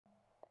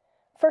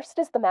First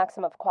is the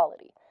maxim of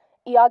quality.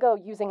 Iago,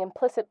 using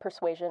implicit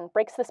persuasion,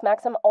 breaks this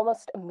maxim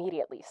almost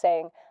immediately,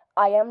 saying,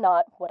 "I am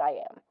not what I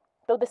am."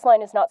 Though this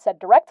line is not said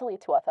directly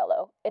to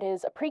Othello, it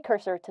is a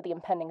precursor to the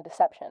impending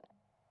deception.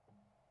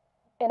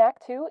 In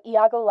Act 2,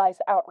 Iago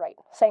lies outright,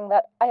 saying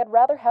that "I had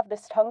rather have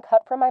this tongue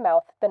cut from my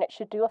mouth than it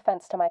should do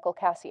offense to Michael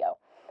Cassio."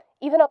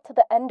 Even up to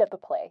the end of the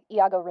play,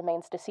 Iago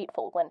remains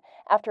deceitful when,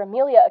 after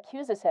Emilia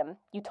accuses him,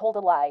 "You told a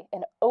lie,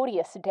 an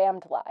odious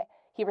damned lie,"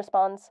 he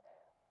responds,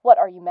 "What,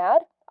 are you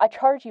mad? I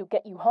charge you,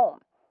 get you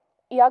home."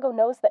 Iago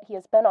knows that he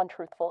has been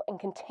untruthful and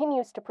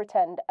continues to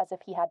pretend as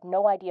if he had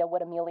no idea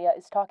what Emilia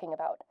is talking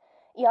about.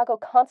 Iago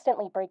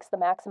constantly breaks the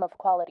maxim of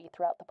quality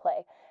throughout the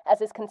play,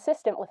 as is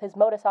consistent with his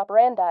modus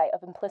operandi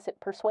of implicit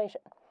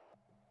persuasion.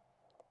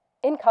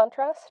 In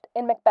contrast,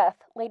 in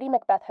Macbeth, Lady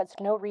Macbeth has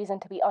no reason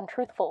to be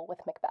untruthful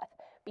with Macbeth,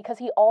 because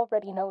he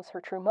already knows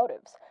her true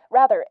motives.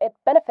 Rather,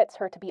 it benefits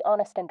her to be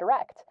honest and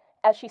direct.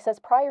 As she says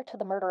prior to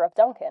the murder of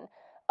Duncan,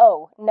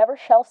 "Oh, never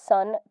shall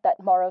sun that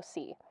morrow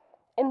see."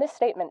 In this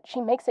statement, she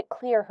makes it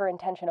clear her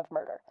intention of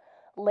murder.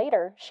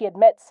 Later, she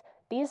admits,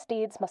 "These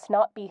deeds must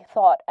not be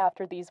thought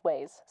after these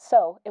ways,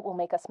 so it will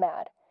make us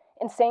mad."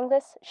 In saying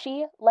this,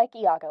 she, like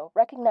Iago,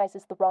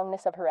 recognizes the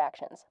wrongness of her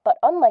actions, but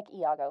unlike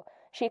Iago,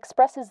 she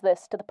expresses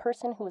this to the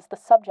person who is the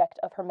subject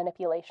of her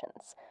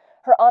manipulations.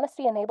 Her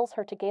honesty enables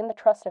her to gain the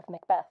trust of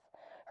Macbeth.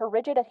 Her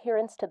rigid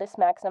adherence to this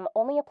maxim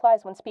only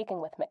applies when speaking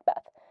with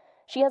Macbeth.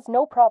 She has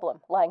no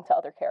problem lying to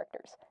other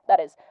characters. That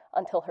is,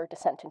 until her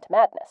descent into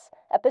madness.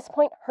 At this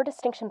point, her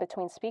distinction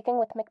between speaking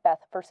with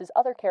Macbeth versus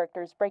other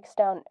characters breaks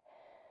down.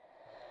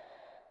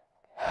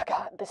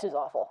 God, this is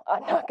awful.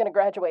 I'm not going to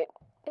graduate.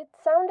 It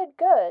sounded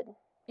good.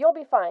 You'll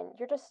be fine.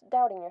 You're just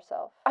doubting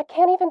yourself. I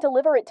can't even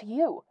deliver it to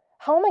you.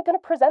 How am I going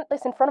to present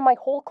this in front of my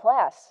whole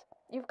class?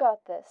 You've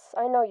got this.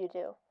 I know you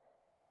do.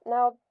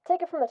 Now,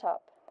 take it from the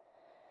top.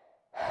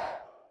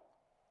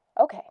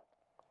 Okay.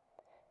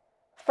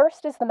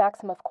 First is the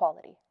maxim of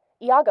quality.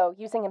 Iago,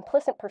 using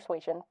implicit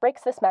persuasion,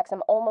 breaks this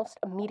maxim almost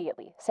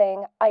immediately,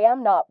 saying, "I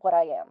am not what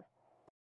I am."